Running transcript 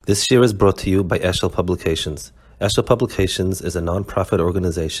This year is brought to you by Eshel Publications. Eshel Publications is a non-profit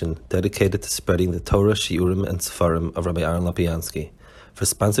organization dedicated to spreading the Torah, Shiurim, and Sefarim of Rabbi Aaron Lapiansky. For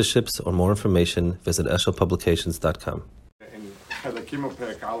sponsorships or more information, visit eshelpublications.com. In Chelek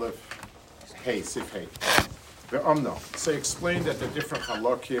Perek Aleph, Hey, Sif Hey. So explain that the different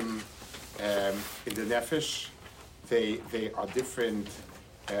halakim in the nefesh, they are different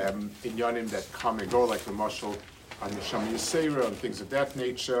inyanim that come and go, like the mashal on the Neshama Yisera and things of that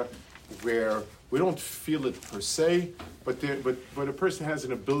nature, where we don't feel it per se, but a person has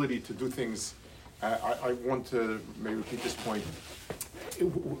an ability to do things. I want to maybe repeat this point.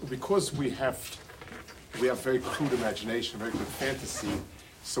 Because we have very crude imagination, very good fantasy,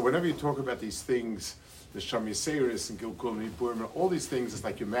 so whenever you talk about these things, the Neshama Yisera and Gilgul and Iburim, all these things, it's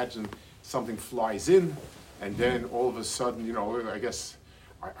like you imagine something flies in, and then all of a sudden, I guess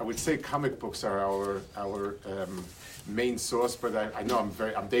I would say comic books are our main source, but I know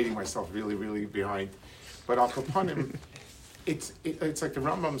I'm dating myself really, really behind. But Al Kapanim, it's like the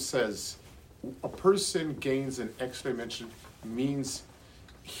Rambam says, a person gains an extra dimension means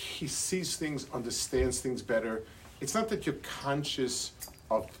he sees things, understands things better. It's not that you're conscious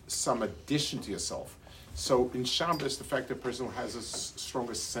of some addition to yourself. So in Shabbos, the fact that a person has a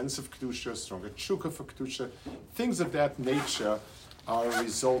stronger sense of Kedusha, stronger tshuka for Kedusha, things of that nature are a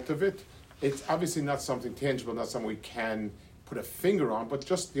result of it. It's obviously not something tangible, not something we can put a finger on, but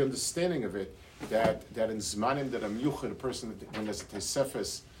just the understanding of it, that in Zmanim, that a miyuchad, a person, when there's a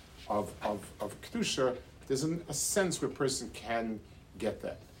tesefes of Kedusha, there's a sense where a person can get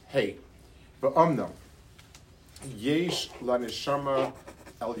that. Hey, v'amna, yesh laneshama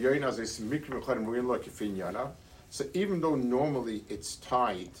el yoina zes mikri mechadim ruin lo kifinyana. So even though normally it's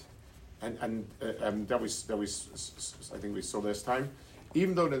tied, and that was I think we saw last time,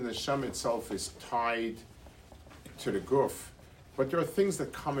 even though the neshama itself is tied to the guf, but there are things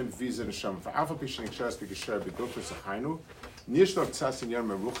that come in visa neshama.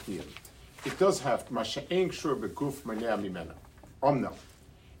 It does have masha'en kshur beguf manea mimena. Omna.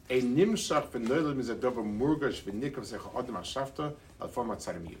 A nimshach v'noilem is a dover murgash v'nikav zecha adam hashafta al format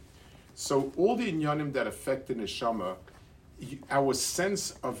tzaremiyim. So all the inyanim that affect the neshama, our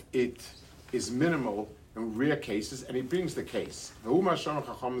sense of it is minimal in rare cases, and he brings the case. So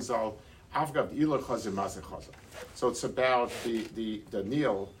it's about the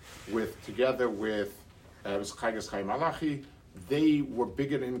Neil together with Chagas Chaim Malachi. They were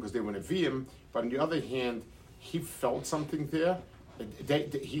bigger than him because they were Nevi'im, but on the other hand, he felt something there.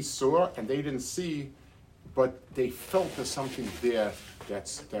 He saw and they didn't see, but they felt there's something there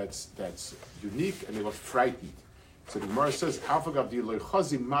that's unique, and they were frightened. So the Gemara says,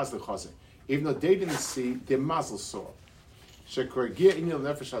 even though they didn't see, their mazel saw. Let's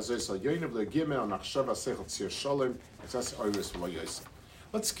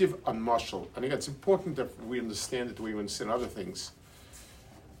give a mashal. I think it's important that we understand it the way we understand other things.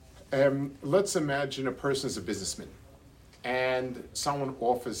 Let's imagine a person is a businessman, and someone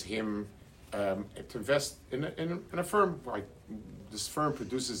offers him to invest in a firm. Like this firm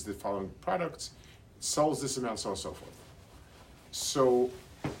produces the following products, sells this amount, so on and so forth. So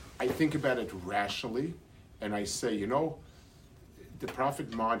I think about it rationally, and I say, the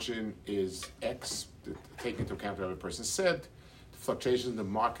profit margin is X, take into account what the other person said. The fluctuations in the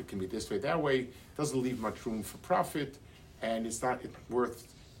market can be this way, that way. It doesn't leave much room for profit, and it's not worth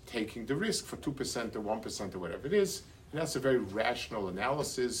taking the risk for 2% or 1% or whatever it is. And that's a very rational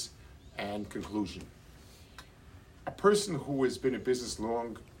analysis and conclusion. A person who has been in business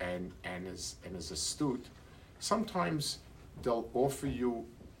long and is astute, sometimes they'll offer you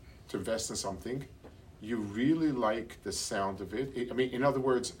to invest in something, you really like the sound of it. In other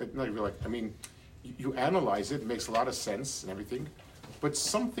words, not really like, you analyze it, it makes a lot of sense and everything, but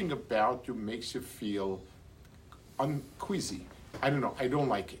something about you makes you feel unqueasy. I don't know, I don't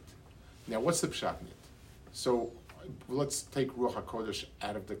like it. Now, what's the pshat in it? So let's take Ruach HaKodesh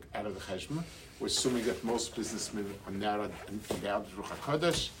out of the cheshbon. We're assuming that most businessmen are now endowed with Ruach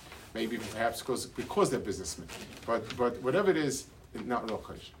HaKodesh, maybe perhaps because they're businessmen. But whatever it is, it's not Ruach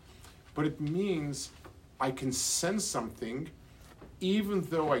HaKodesh. But it means I can sense something even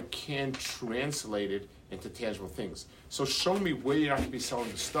though I can't translate it into tangible things. So show me where you're not going to be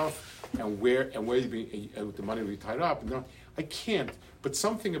selling the stuff and where the money will be tied up. No, I can't. But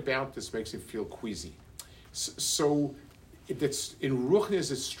something about this makes me feel queasy. So it's in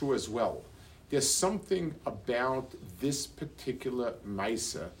Ruchnis it's true as well. There's something about this particular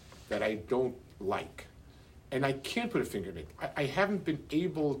Maisa that I don't like. And I can't put a finger on it. I haven't been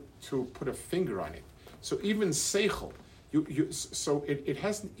able to put a finger on it. So even Seichel, so it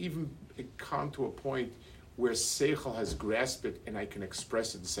hasn't even come to a point where seichel has grasped it and I can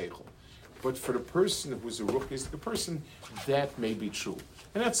express it in seichel. But for the person who's a ruchnistic person, that may be true.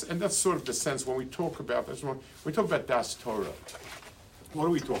 And that's sort of the sense when we talk about das Torah. What are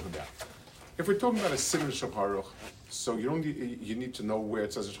we talking about? If we're talking about a Simon Shacharuch, so you need to know where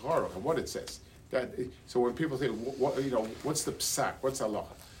it says Shacharuch and what it says. So when people say, what's the psak, what's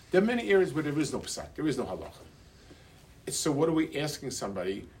halacha? There are many areas where there is no psak, there is no halacha. So what are we asking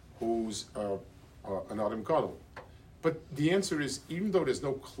somebody who's an Adam Gadol? But the answer is, even though there's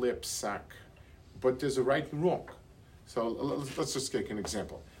no clear psak, but there's a right and wrong. So let's just take an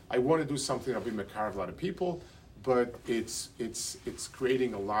example. I want to do something that'll be makar of a lot of people, but it's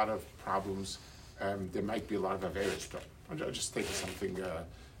creating a lot of problems. There might be a lot of aveirus. I'm just taking something,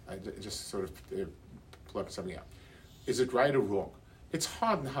 just sort of plug something out. Is it right or wrong? It's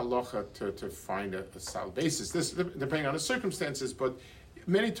hard in halacha to find a solid basis. This depending on the circumstances, but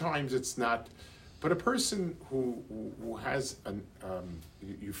many times it's not. But a person who has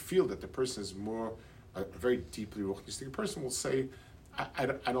you feel that the person is more a very deeply ruchnistic person will say, I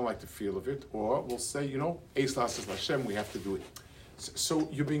don't like the feel of it, or will say, Eis Lasses Hashem, we have to do it. So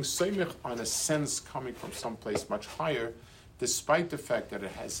you're being seimich on a sense coming from someplace much higher, despite the fact that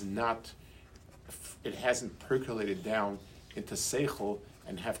it hasn't percolated down into seichel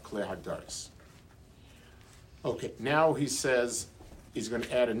and have klei hadaris. Okay, now he says he's going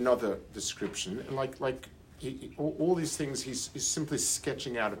to add another description, and all these things, he's simply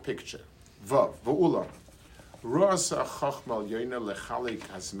sketching out a picture. Vav, v'ulam, ro'asa chachmal yoina lechalik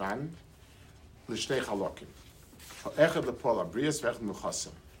hazman l'shnei chalokim. Ha'echad lepol abrias v'echad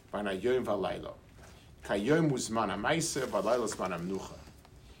muchasam, v'ana yoim v'alayla. Ka'yoim uzman ha'maise, v'alayla zman ha'mnucha.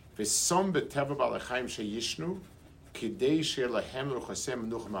 V'som b'teva b'alachayim sheyishnu, kidei she'er lehem ruchasem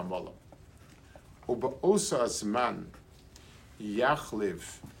mnucha ma'molam. U'ba'osa azman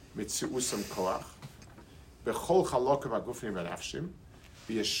yachliv mitziusam koach, b'chol chalokim ha'gufnim v'nafshim,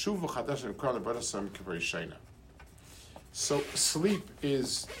 so sleep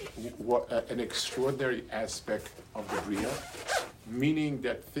is an extraordinary aspect of the Bria, meaning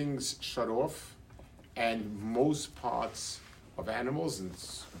that things shut off, and most parts of animals and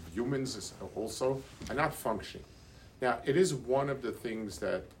humans also are not functioning. Now, it is one of the things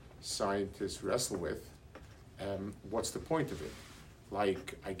that scientists wrestle with. What's the point of it?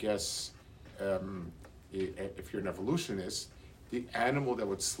 Like, I guess, if you're an evolutionist, the animal that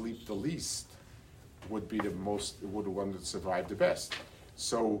would sleep the least would be the one that survived the best.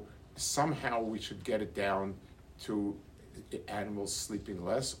 So somehow we should get it down to animals sleeping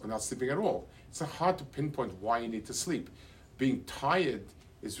less or not sleeping at all. It's hard to pinpoint why you need to sleep. Being tired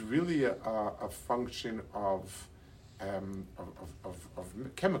is really a function of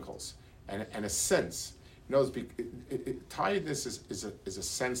chemicals and a sense. Tiredness is a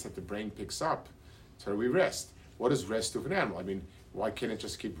sense that the brain picks up, so we rest. What does rest do of an animal? I mean, why can't it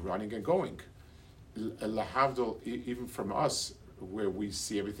just keep running and going? Lahavdil, even from us, where we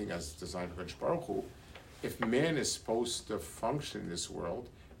see everything as designed by Baruch Hu, if man is supposed to function in this world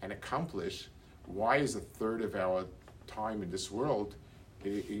and accomplish, why is a third of our time in this world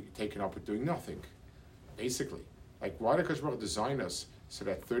taken up with doing nothing? Basically, like why did Baruch Hu design us so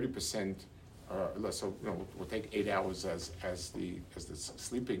that 30%? We'll take 8 hours as the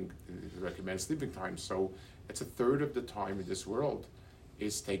sleeping, the recommended sleeping time. So it's a third of the time in this world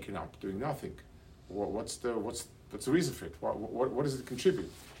is taken up doing nothing. What's the reason for it? What does it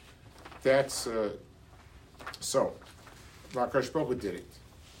contribute? That's so. Makadosh Baruch Hu did it.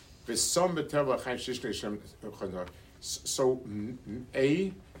 So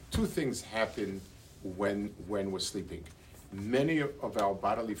two things happen when we're sleeping. Many of our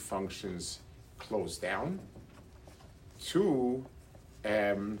bodily functions close down. Two,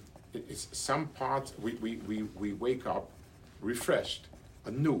 some parts we wake up refreshed,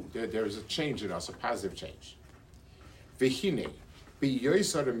 anew. There is a change in us, a positive change. V'hine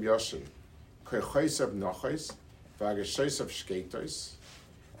b'yosarim yoshin koichosav nochos v'ageshosav shkeitos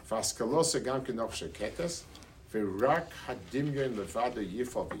v'askalos agam kenoch sheketes v'rak hadimyon levado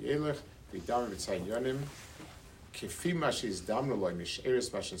yifal v'elech v'dam v'tzayyonim Kifi mashi damnu loy misheres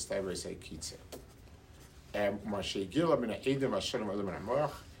mashin stavres ekitze. Mashi gila mina edem mashin malim mina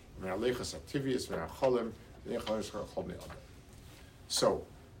moach mina lechas activities mina cholim lechas chol me'odem. So,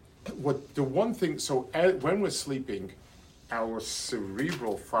 when we're sleeping, our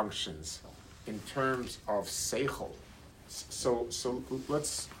cerebral functions in terms of seichel. So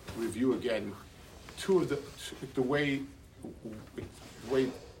let's review again the way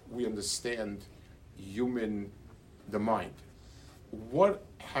we understand the mind. What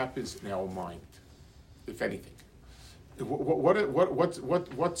happens in our mind, if anything? What's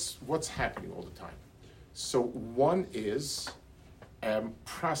happening all the time? So one is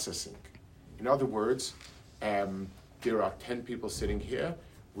processing. In other words, there are 10 people sitting here.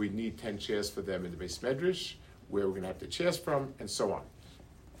 We need 10 chairs for them in the Beis Medrash, where we're going to have the chairs from, and so on.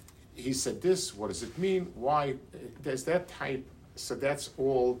 He said this, what does it mean? Why? There's that type, so that's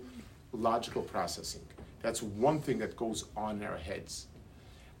all logical processing. That's one thing that goes on in our heads.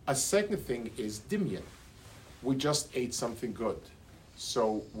 A second thing is dimyan. We just ate something good.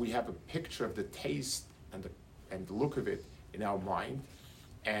 So we have a picture of the taste and the look of it in our mind,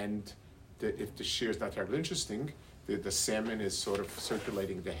 and if the shear is not terribly interesting, the salmon is sort of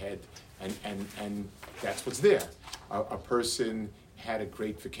circulating the head, and that's what's there. A person had a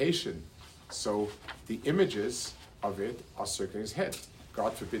great vacation, so the images of it are circling his head.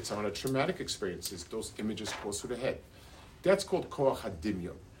 God forbid someone had traumatic experiences, those images go through the head. That's called koach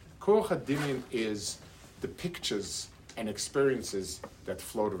hadimyon. Koach hadimyon is the pictures and experiences that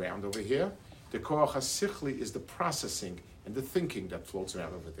float around over here. The koach hasichli is the processing and the thinking that floats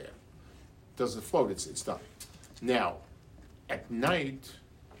around over there. Doesn't float, it's done. Now, at night,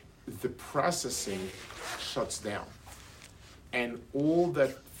 the processing shuts down. And all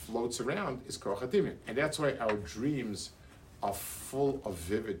that floats around is koach hadimyon. And that's why our dreams are full of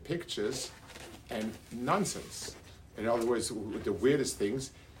vivid pictures and nonsense. In other words, the weirdest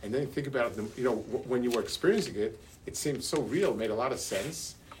things. And then think about it, when you were experiencing it, it seemed so real, made a lot of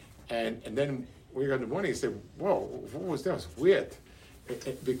sense. And then when you got in the morning, you say, whoa, what was that? It was weird.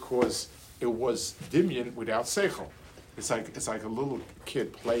 Because it was dimyan without seichel. It's like a little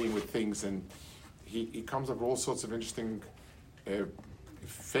kid playing with things, and he comes up with all sorts of interesting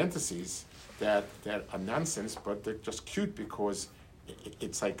fantasies that are nonsense, but they're just cute because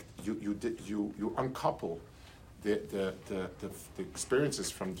it's like you uncouple the experiences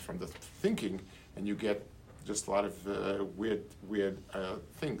from the thinking, and you get just a lot of weird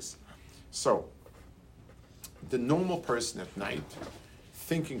things. So the normal person at night,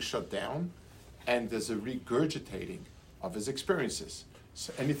 thinking shut down, and there's a regurgitating of his experiences.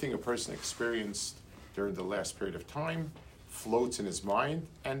 So anything a person experienced during the last period of time floats in his mind,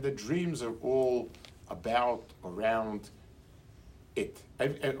 and the dreams are all around it.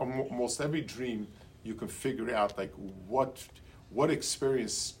 Almost every dream you can figure out like what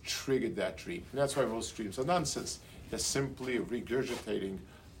experience triggered that dream. And that's why most dreams are nonsense. They're simply a regurgitating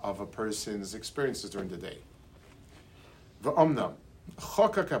of a person's experiences during the day. V'omnam,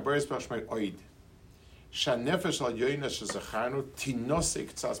 chokak haberes b'ashmei oid, shanefesh al yoyna shezachanu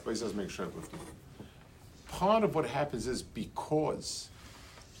tinosik tzas b'izaz mekshav lifnim. Part of what happens is because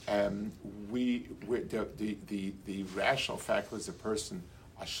the rational faculties of the person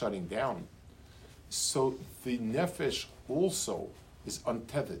are shutting down, so the nefesh also is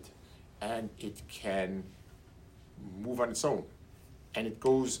untethered, and it can move on its own, and it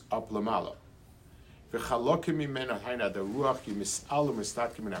goes up lamala. V'chalokim mimena haina the ruach yimis'alu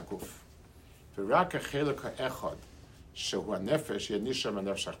mistatkim min haguf. V'rak ha'chelek ha'echad shehu ha'nefesh yanisham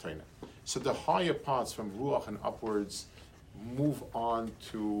ha'nefesh ha'chtayna. So the higher parts from ruach and upwards move on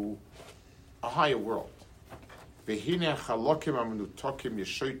to a higher world. V'hine ha'chalokim ha'menutokim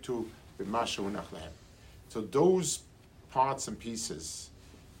yeshoitu b'mashu unach lehem. So those parts and pieces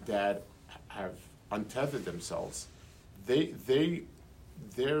that have untethered themselves,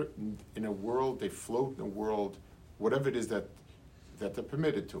 they're in a world, they float in a world, whatever it is that they're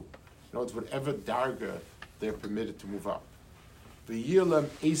permitted to. In other words, whatever darga they're permitted to move up. V'yilam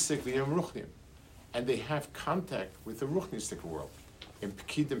esek v'yam ruchnim, and they have contact with the ruchnistic world. In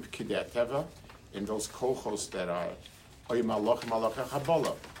Pekidim Pekidei Teva, in those kochos that are oy malach malach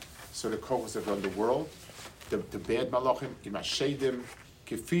habala. So the kochos that run the world, the bad malachim, imashedim,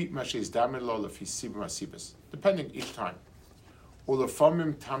 kefit mashes damelo lefisib masibas, depending each time.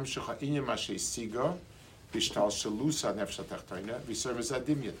 Ulafamim tamshach ha'inyan mashes siga, bishtal shalusa nefesh ha'tachtoina, v'serves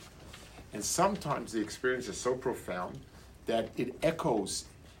adimyat. And sometimes the experience is so profound that it echoes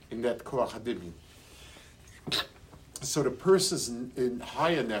in that koach hadimyan. So the person's in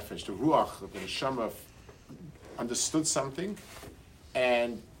higher nefesh, the ruach, the neshama, understood something,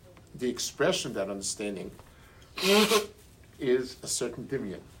 and the expression of that understanding is a certain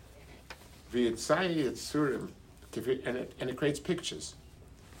dimyan. And it creates pictures.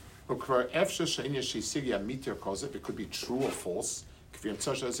 It could be true or false,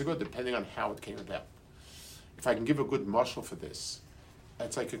 depending on how it came about. If I can give a good mashal for this,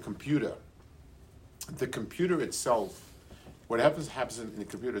 it's like a computer. The computer itself, what happens in the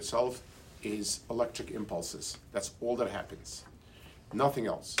computer itself is electric impulses. That's all that happens. Nothing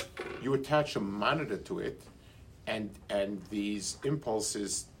else. You attach a monitor to it, and these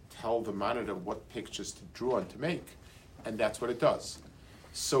impulses tell the monitor what pictures to draw and to make, and that's what it does.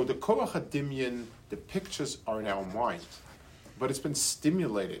 So the koach hadimyan, the pictures are in our mind, but it's been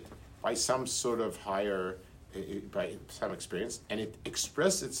stimulated by some sort of higher, by some experience, and it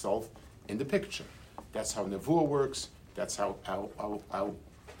expresses itself in the picture. That's how nevuah works. That's how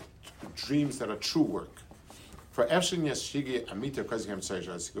dreams that are true work. For Efshin Yashigi Amita Kozigam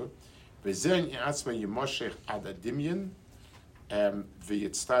Tzayjazgo, V'zein Yatzma Yimoshech Ad Adimyan,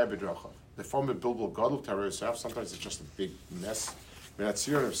 V'yitztai B'drachav. The form of Bilbul Gadol Tarot Yosef, sometimes it's just a big mess.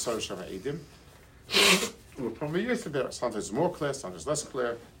 V'natzion of Sorosh Edim. Sometimes more clear, sometimes less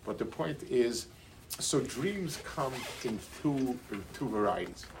clear, but the point is, so dreams come in two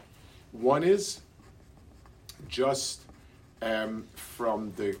varieties. One is just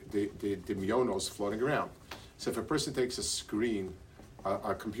from the demionos floating around. So if a person takes a screen,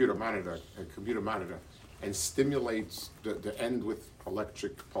 a computer monitor, and stimulates the end with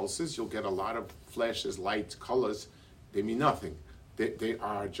electric pulses, you'll get a lot of flashes, lights, colors. They mean nothing. They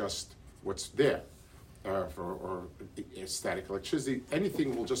are just what's there. Or static electricity,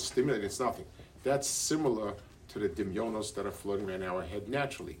 anything will just stimulate, it's nothing. That's similar to the demionos that are floating around our head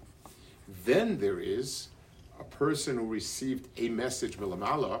naturally. Then there is a person who received a message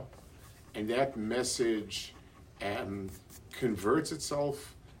milamala, and that message converts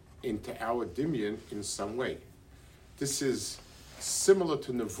itself into our dimyon in some way. This is similar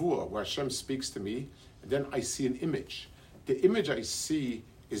to nevuah, where Hashem speaks to me, and then I see an image. The image I see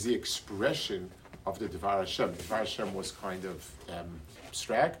is the expression of the Devar Hashem. The Devar Hashem was kind of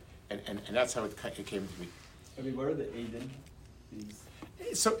abstract, and that's how it came to me. I mean, what are the Aiden?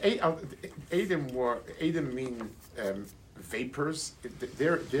 So Aiden mean vapors.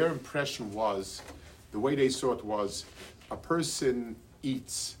 Their impression was, the way they saw it was, a person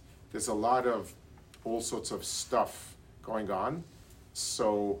eats. There's a lot of all sorts of stuff going on.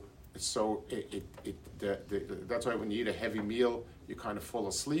 So that's why when you eat a heavy meal, you kind of fall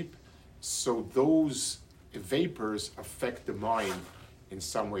asleep. So those vapors affect the mind in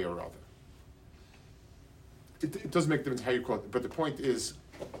some way or other. It doesn't make difference how you call it, but the point is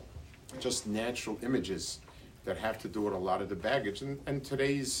just natural images that have to do with a lot of the baggage. And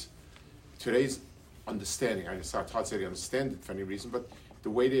today's understanding, I just thought they understand it for any reason, but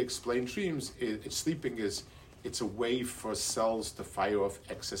the way they explain dreams, sleeping is, it's a way for cells to fire off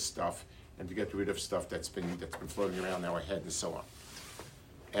excess stuff and to get rid of stuff that's been floating around our head and so on.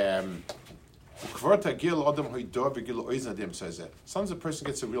 Sometimes a person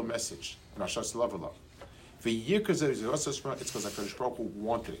gets a real message, and it's because HaKadosh Baruch Hu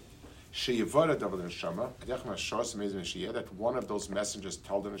wanted it. That one of those messengers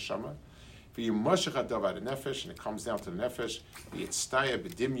told the neshama, and it comes down to the nefesh,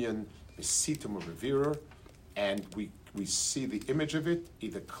 and we see the image of it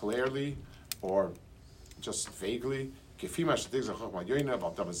either clearly or just vaguely. So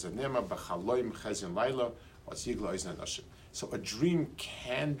a dream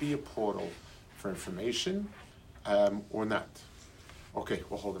can be a portal for information or not. Okay,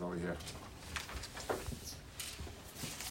 we'll hold it over here.